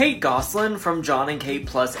Kate Gosselin from John and Kate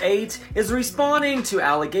Plus 8 is responding to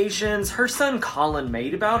allegations her son Colin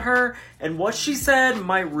made about her, and what she said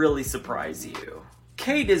might really surprise you.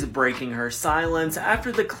 Kate is breaking her silence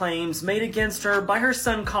after the claims made against her by her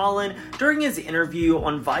son Colin during his interview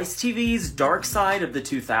on Vice TV's Dark Side of the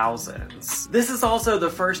 2000s. This is also the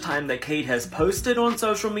first time that Kate has posted on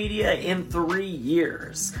social media in 3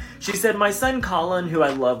 years. She said, "My son Colin, who I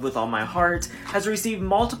love with all my heart, has received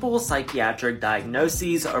multiple psychiatric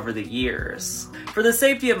diagnoses over the years. For the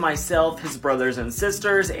safety of myself, his brothers and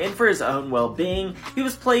sisters, and for his own well-being, he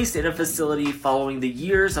was placed in a facility following the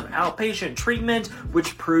years of outpatient treatment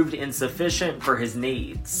which proved insufficient for his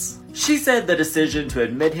needs." She said the decision to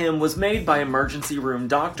admit him was made by emergency room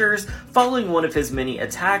doctors following one of his many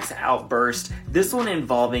attacks outburst, this one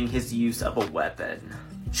involving his use of a weapon.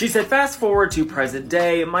 She said, "Fast forward to present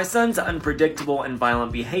day, my son's unpredictable and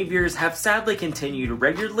violent behaviors have sadly continued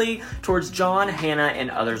regularly towards John, Hannah, and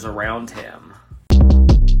others around him."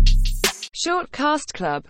 Short Cast Club